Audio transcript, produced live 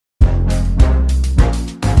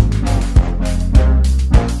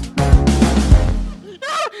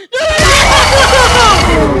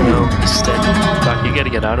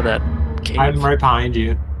get out of that cave? I'm right behind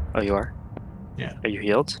you. Oh, you are? Yeah. Are you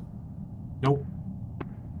healed? Nope.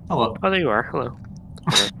 Hello. Oh, there you are. Hello.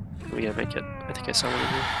 We gotta make it. I think I saw one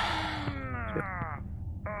of you. Yep.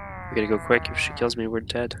 We gotta go quick. If she kills me, we're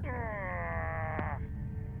dead.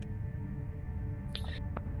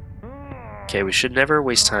 Okay, we should never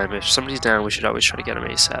waste time. If somebody's down, we should always try to get them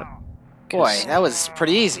ASAP. Boy, that was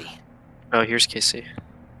pretty easy. Oh, here's Casey. Do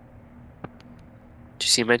you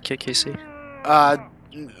see a medkit, Casey?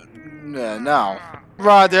 No.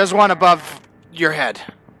 Rod, there's one above your head.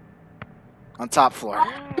 On top floor.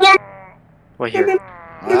 What here?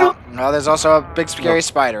 Well, there's also a big scary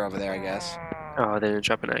spider over there, I guess. Oh, they didn't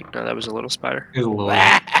drop an egg. No, that was a little spider. It was a little.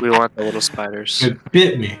 We want the little spiders. It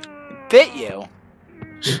bit me. Bit you?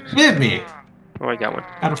 It bit me. Oh, I got one.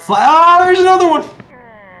 Got a fly. Oh, there's another one.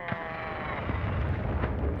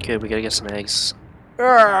 Okay, we gotta get some eggs. We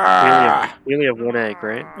Ah. only have one egg,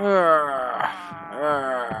 right?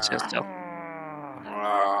 Stand still.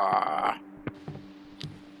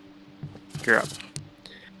 You're up.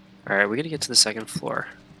 Alright, we gotta get to the second floor.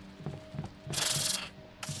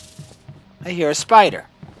 I hear a spider.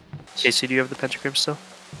 Casey, do you have the pentagram still?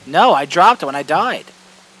 No, I dropped it when I died.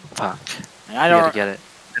 Fuck. And I You don't. gotta get it.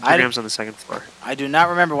 Pentagram's on the second floor. I do not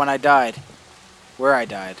remember when I died. Where I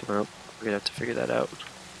died. Well, we're gonna have to figure that out.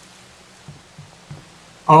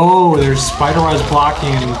 Oh, there's spider webs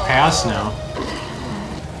blocking pass now.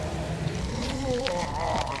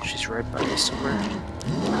 She's right by me somewhere.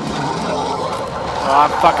 Oh,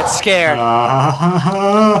 I'm fucking scared.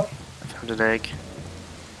 I found an egg.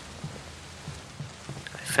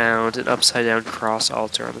 I found an upside down cross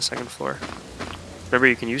altar on the second floor. Remember,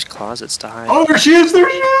 you can use closets to hide. Oh, there she is! There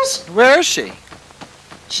she is! Where is she?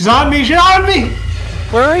 She's on me! She's on me!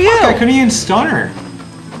 Where are you? I couldn't even stun her.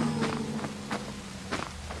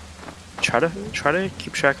 Try to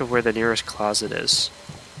keep track of where the nearest closet is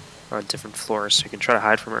on different floors, so you can try to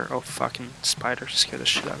hide from her. Oh, fucking spider! Scared the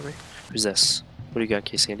shit out of me. Who's this? What do you got,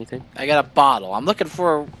 Casey? Anything? I got a bottle. I'm looking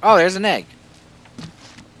for. Oh, there's an egg.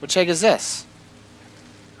 Which egg is this?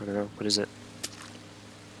 I don't know. What is it?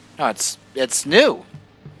 No, it's new.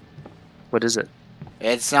 What is it?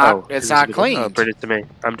 It's not. Oh, it's not clean. Oh, bring it to me.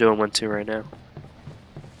 I'm doing one too right now.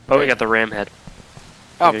 Oh, we got the ram head.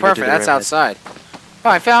 Oh, Go do perfect. the That's ram head. outside. Oh,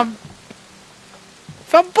 I found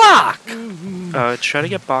Bach. Try to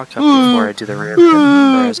get Bach up before I do the ram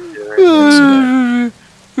head.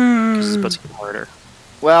 Because it's about to get harder.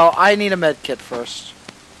 Well, I need a med kit first.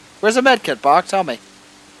 Where's a med kit, Bach? Tell me.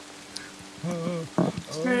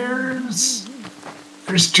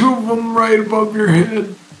 There's two of them right above your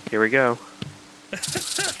head. Here we go.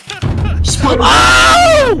 Spider.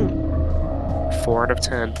 Oh! 4 out of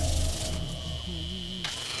 10.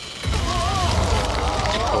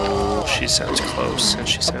 Oh, she sounds close, and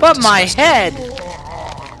she sounds Above my disgusting. head.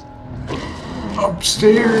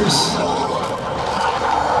 Upstairs.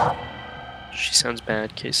 She sounds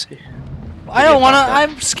bad, Casey. I don't want to.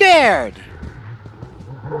 I'm scared.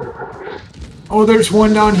 Oh, there's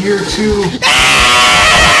one down here too.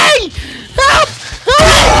 Hey! Help!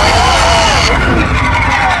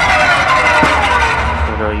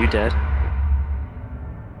 Oh no, you dead?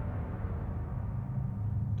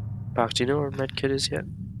 Bach, do you know where medkit is yet?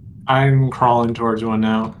 I'm crawling towards one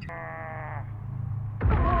now.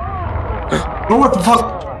 Oh, what the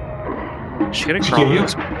fuck? Is she gonna Did she crawl get you?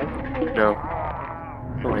 this way? No.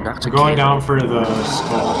 Oh, I knocked a I'm going can. down for the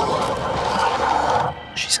skull.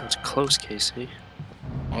 She sounds close, Casey.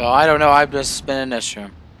 Well, I don't know. I've just been in this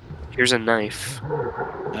room. Here's a knife.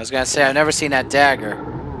 I was gonna say I've never seen that dagger.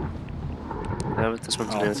 This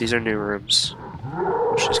one's new. These are new rooms.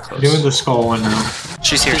 Oh, she's close. Doing the skull one now.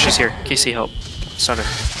 She's here, she's here. Casey, help. Stun her.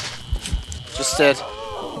 Just did.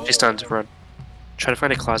 She's stunned. Run. Try to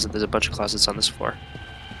find a closet. There's a bunch of closets on this floor.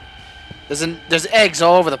 There's eggs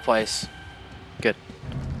all over the place. Good.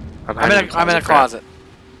 I'm in a closet.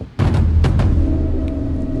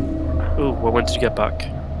 Ooh, what one did you get, Buck?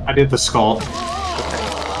 I did the skull.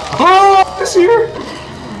 Oh, it's here.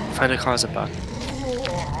 Find a closet, Buck.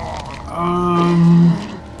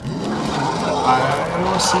 I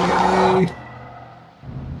don't see any.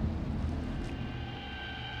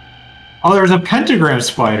 Oh, there's a pentagram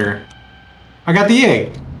spider. I got the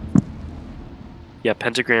egg. Yeah,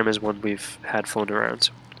 pentagram is one we've had flown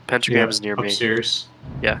around. Pentagram is near me. Upstairs.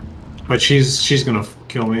 Yeah. But she's gonna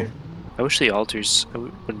kill me. I wish the altars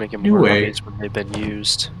would make them No more way. obvious when they've been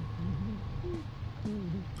used.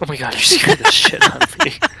 Oh my god, you scared the shit out of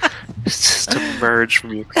me. It's just emerged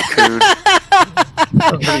from your cocoon.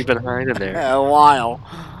 How long have you been hiding there? A while.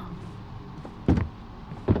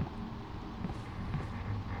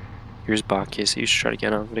 Here's Bach, Casey. You should try to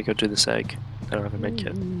get on. I'm gonna go do this egg. I don't have a med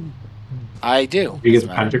kit. I do. You get the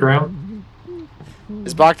pentagram?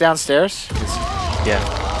 Is Bach downstairs? Yeah,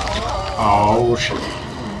 Oh shit.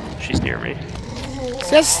 she's near me.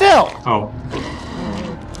 Stand still. Oh.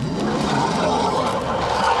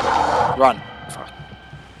 Run. Fuck.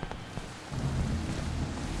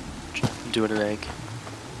 I'm doing an egg.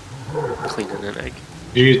 Cleaning an egg.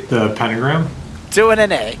 Did you get the pentagram? Doing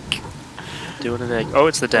an egg. Doing an egg. Oh,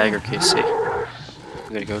 it's the dagger, Casey.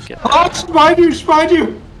 I'm gonna go get that. Oh, it's behind you! It's behind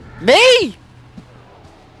you! Me?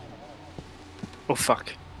 Oh,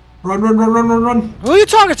 fuck. Run, run, run, run, run, run! Who are you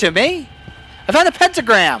talking to, me? I found a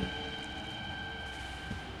pentagram.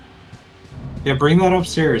 Yeah, bring that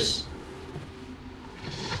upstairs.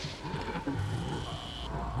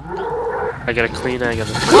 I got a clean egg on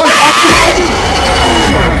the fridge.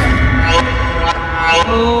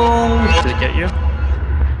 Oh! Did it get you?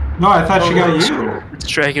 No, I thought she got you. It's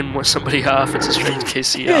dragging somebody off. It's just dragging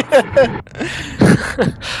Casey off.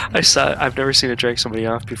 I saw it. I've never seen it drag somebody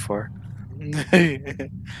off before.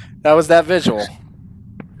 That was that visual.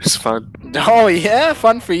 It's fun. Oh yeah,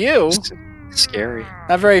 fun for you. It's scary.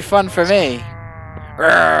 Not very fun for me.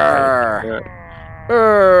 Alright,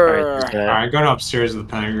 Alright, Alright, going upstairs with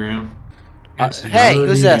the pentagram. hey,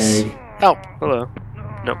 who's this? Help. hello.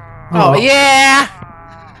 Nope. Oh yeah!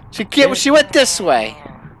 She went this way.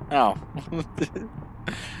 Oh.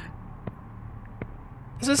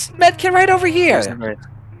 There's this medkit right over here. Right.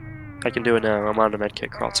 I can do it now. I'm on a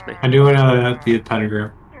medkit. Crawl to me. I'm doing the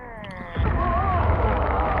pentagram.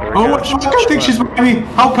 There we Oh, go. I think she's behind me!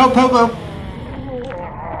 Help, help, help, help!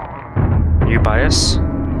 Are you biased?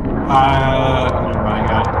 Never mind,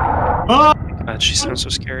 God. Oh! God, she sounds so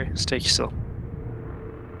scary. Stay still.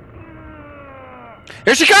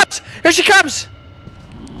 Here she comes! Here she comes!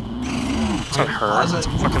 It's not her. It's a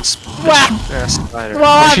fucking spider.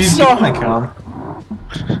 Well, I'm She's so... gonna come.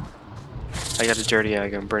 I got a dirty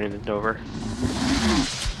egg. I'm burning it over.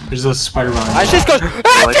 There's a spider behind She just goes,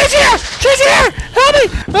 ah, What? she's here! She's here! Help me!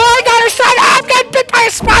 Oh, I got her spider! I'm getting bit by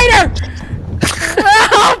a spider!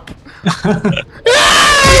 Help!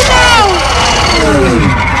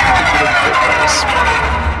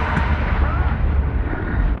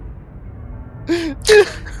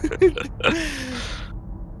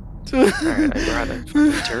 Alright, I brought a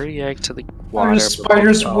dirty egg to the water. There's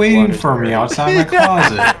spiders waiting for me outside my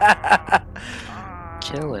closet.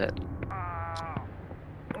 Kill it.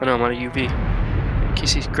 Oh no, I'm on a UV.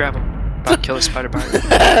 Casey, grab him. About to kill the spider behind me. Oh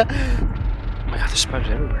my god, there's spiders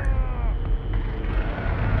everywhere.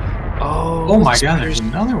 Oh, Oh my the god, there's spiders-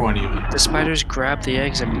 another one even. The spiders grab the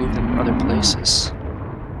eggs and move them other places.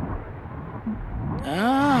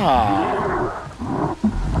 Oh.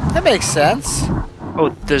 That makes sense. Oh,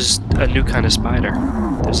 there's a new kind of spider.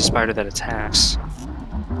 There's a spider that attacks.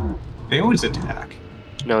 They always attack.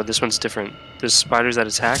 No, this one's different. There's spiders that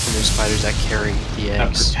attack and there's spiders that carry the That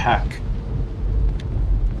eggs. attack.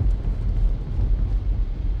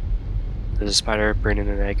 There's a spider bringing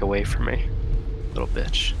an egg away from me. Little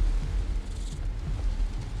bitch.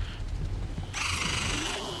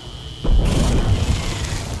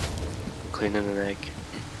 Cleaning an egg.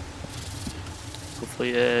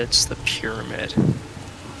 Hopefully it's the pyramid.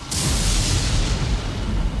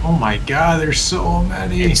 Oh my god, there's so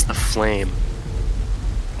many. It's the flame.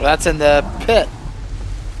 Well, that's in the pit.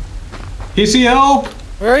 Casey, help!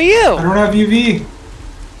 Where are I you? don't have UV.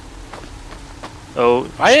 Oh,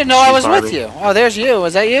 I didn't know I she's was with Barbie. you. Oh, there's you.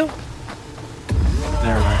 Was that you?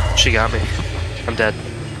 Never mind. She got me. I'm dead.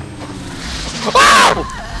 Wow!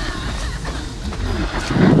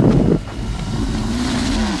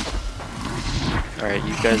 Alright,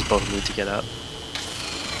 you guys both need to get up.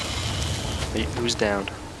 Wait, who's down?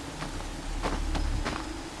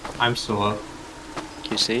 I'm still up.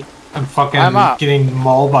 Can you see? I'm fucking I'm up. getting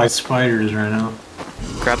mauled by spiders right now.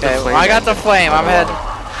 Grab Okay, the flame. I got the flame.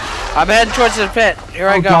 I'm heading towards the pit. Here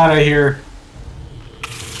I Oh go. god, I hear.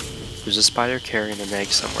 There's a spider carrying an egg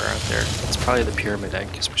somewhere out there. It's probably the pyramid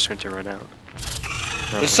egg because we're starting to run out.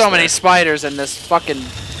 There's so many spiders in this fucking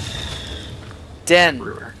den.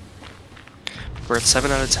 We're at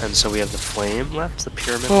 7 out of 10, so we have the flame left, the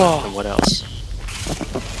pyramid Oh. left, and what else?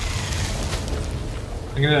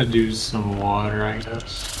 I'm gonna do some water, I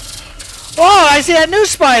guess. Oh, I see that new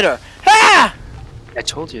spider. Ah! I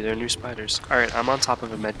told you, they're new spiders. Alright, I'm on top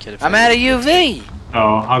of a medkit. if I'm I at a need- UV.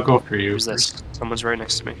 Oh, I'll go for you. Who's this? Someone's right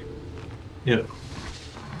next to me. Yep.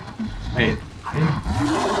 Hey.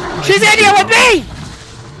 She's in here with me.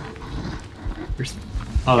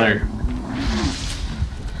 Oh, there.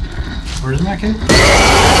 Where's that kid?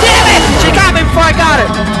 Damn it! She got me before I got her.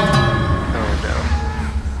 Oh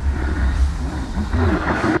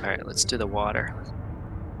no. Alright, let's do the water.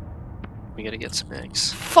 We gotta get some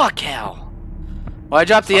eggs. Fuck hell. Well, I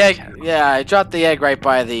dropped the Fuck egg. hell. Yeah, I dropped the egg right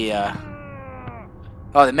by the.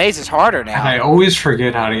 Oh, the maze is harder now. And I always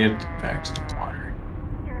forget how to get back to the water.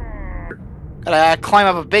 Gotta climb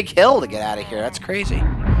up a big hill to get out of here. That's crazy.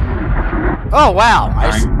 Oh wow!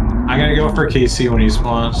 I gotta go for Casey when he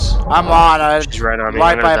spawns. I'm on. She's right on me.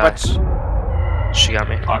 Right I'm by gonna a die. bunch. She got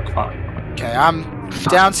me. Fuck. Okay, I'm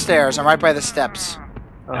downstairs. I'm right by the steps.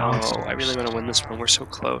 Oh, I really want to win this one. We're so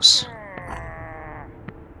close.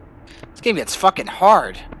 This game gets fucking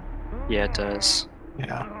hard. Yeah, it does.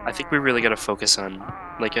 Yeah. I think we really gotta focus on,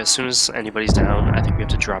 like, as soon as anybody's down, I think we have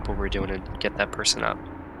to drop what we're doing and get that person up.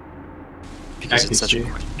 Because it's such a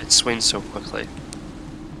it swings so quickly.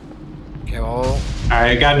 Okay, well,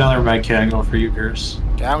 Alright, I got another med kit. I'm going for you, Pierce.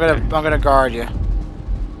 okay, I'm gonna guard you.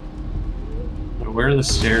 Where are the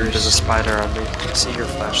stairs? There's a spider on me. I see your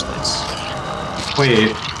flashlights.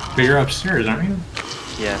 Wait, but you're upstairs, aren't you?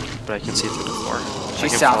 Yeah, but I can see through the floor. She I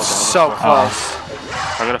can sounds fall down so the floor.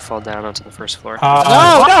 close. I'm gonna fall down onto the first floor. No!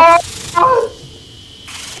 I'm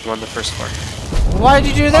on the first floor. Why'd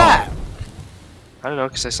you do that? I don't know,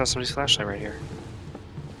 because I saw somebody's flashlight right here.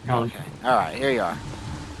 Oh, Okay. All right, here you are.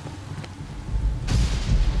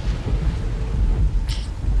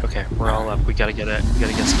 Okay, we're all up. We gotta get it. We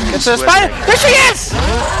gotta get some. Get to the spider! There she is!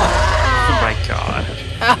 Oh my god.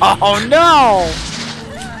 Oh no!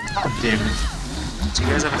 God damn it. Do you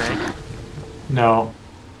guys have an egg? No.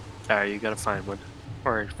 Alright, you gotta find one.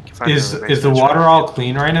 Or if you can find Is another the egg, water try. all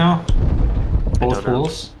clean right now? Both don't know.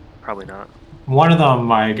 pools? Probably not. One of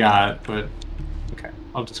them I got, but okay,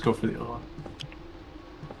 I'll just go for the other one.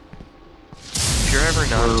 If you're ever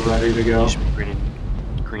not We're doing ready to it, go. you should be bringing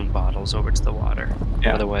green bottles over to the water.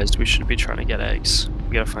 Yeah. Otherwise, we should be trying to get eggs.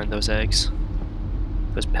 We gotta find those eggs.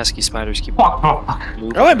 Those pesky spiders keep Fuck.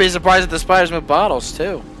 moving. I wouldn't be surprised if the spiders move bottles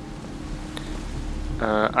too.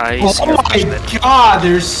 I see Oh your my flashlight. god,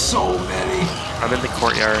 there's so many. I'm in the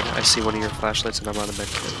courtyard. I see one of your flashlights and I'm on a med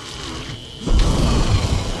kit.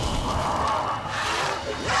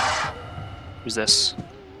 Who's this?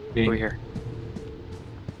 Over here.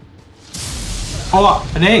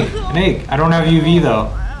 Oh, an egg! An egg! I don't have UV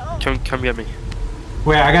though. Come get me.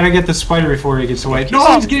 Wait, I gotta get the spider before he gets away. Okay, No,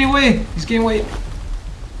 so- he's getting away! He's getting away!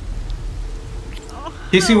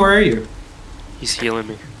 Casey, where are you? He's healing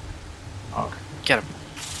me. Okay. Get him.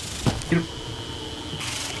 Get him.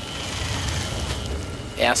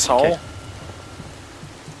 Asshole. Okay.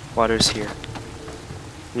 Water's here.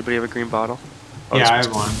 Anybody have a green bottle? Oh, Yeah, this I one's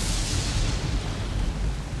have one.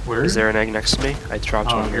 Where? Is there an egg next to me? I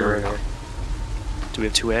dropped Oh, one here we here. go. Do we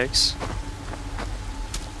have 2 eggs?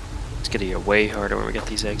 It's gonna get way harder when we get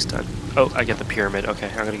these eggs done. Oh, I get the pyramid. Okay,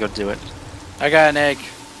 I'm gonna go do it. I got an egg.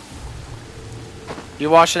 You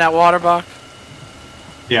washing that water, Buck?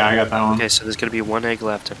 Yeah, I got that one. Okay, so there's gonna be 1 egg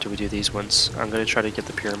left after we do these ones. I'm gonna try to get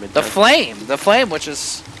the pyramid The done. flame, which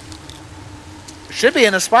is should be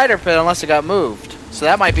in the spider pit unless it got moved. So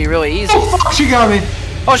that might be really easy. Oh fuck, she got me!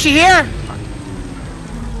 Oh, she here?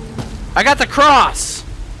 I got the cross.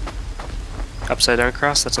 Upside down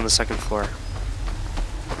cross? That's on the 2nd floor.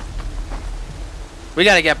 We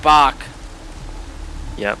gotta get Bach.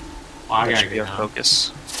 Yep, Oh, I that gotta should be get our down.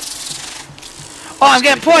 focus. Oh, I'm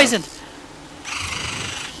getting poisoned.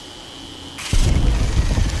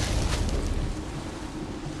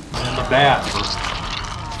 In the bath.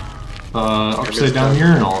 Upside down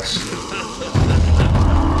urinals.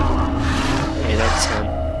 8 out of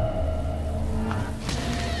 10.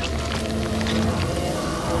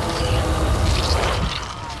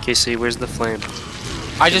 Casey, where's the flame?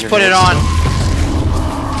 I just put it on. 9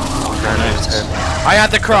 out of 10. I got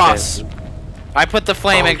the cross. Okay. I put the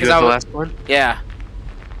flame in You because have I the was. last one? Yeah.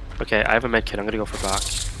 Okay, I have a med kit. I'm gonna go for Bach.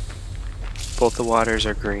 Both the waters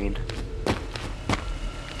are green.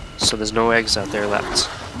 So there's no eggs out there left.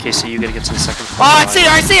 Casey, you gotta get to the 2nd floor. Oh, I see her!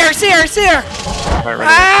 I see her! I see her! I see her! Alright, run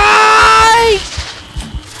away.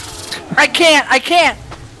 I can't! I can't!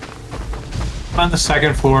 On the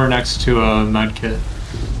 2nd floor next to a med kit.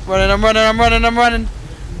 Running! I'm running! I'm running! I'm running!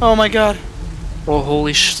 Oh my god! Oh,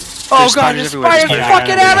 holy sh... Oh There's god! There's everywhere. spiders Yeah,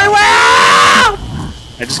 fucking yeah. everywhere!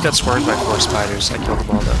 I just got swarmed by 4 spiders. I killed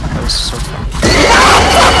them all though. That was so fun.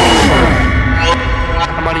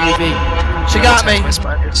 I'm out of UV. She got me. My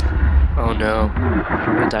spiders. Oh no.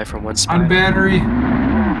 I'm gonna die from 1 spider. On battery.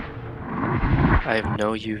 I have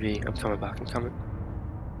no UV. I'm coming back. I'm coming.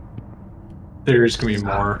 There's gonna be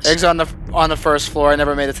more. Eggs on the 1st floor. I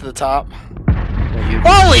never made it to the top. No UV.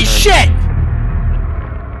 Holy shit!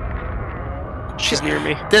 She's near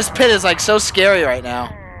me. This pit is like so scary right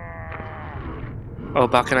now. Oh,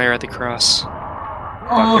 Bach and I are at the cross. Oh.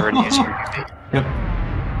 Bach, get ready to use your UV. Yep.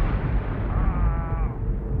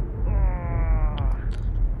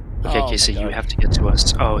 Okay, Oh my Casey, you God. have to get to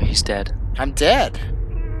us. Oh, he's dead. I'm dead.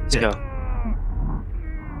 Let's go.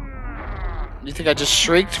 You think I just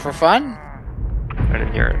shrieked for fun? I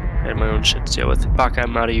didn't hear it. I had my own shit to deal with. Fuck,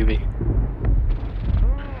 I'm out of UV.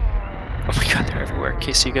 Oh my god, they're everywhere.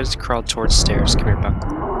 Casey, you guys crawled towards stairs. Come here, Buck.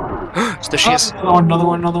 So there she is. Another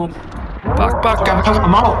one. Buck.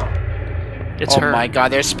 I'm out. It's Oh her. my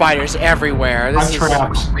god, there's spiders everywhere. This I'm is...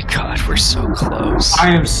 trapped. Oh my god, we're so close.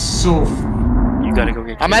 I am so. You gotta go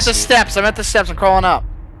get Casey. I'm at the steps. I'm crawling up.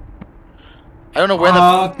 I don't know where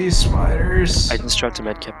Fuck these spiders. I just dropped a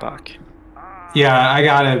medkit, Buck. Yeah, I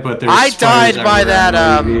got it, but there's. I died spiders by everywhere that,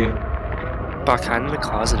 on the UV. Buck, hide in the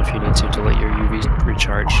closet if you need to let your UV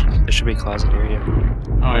recharge. There should be a closet near you.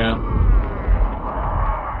 Oh yeah.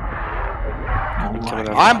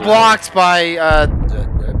 I'm blocked by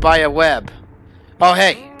a web. Oh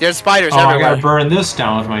hey, there's spiders Oh, I everywhere. gotta burn this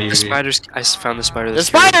down with my UV. The spiders. I found the spider. There's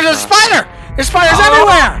spiders! There's spider! There's spiders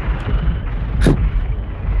everywhere!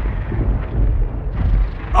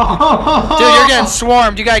 Oh. Dude, you're getting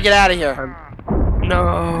swarmed. You gotta get out of here.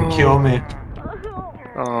 No. Kill me.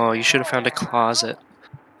 Oh, you should have found a closet.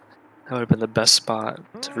 That would have been the best spot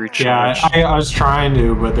to Yeah, recharge. I was trying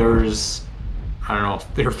to, but there was. I don't know.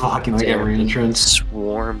 They were blocking like every They entrance.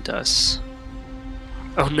 swarmed us.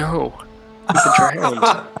 Oh no. We've been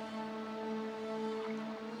drowned.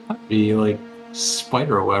 Be like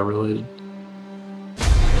spider web related.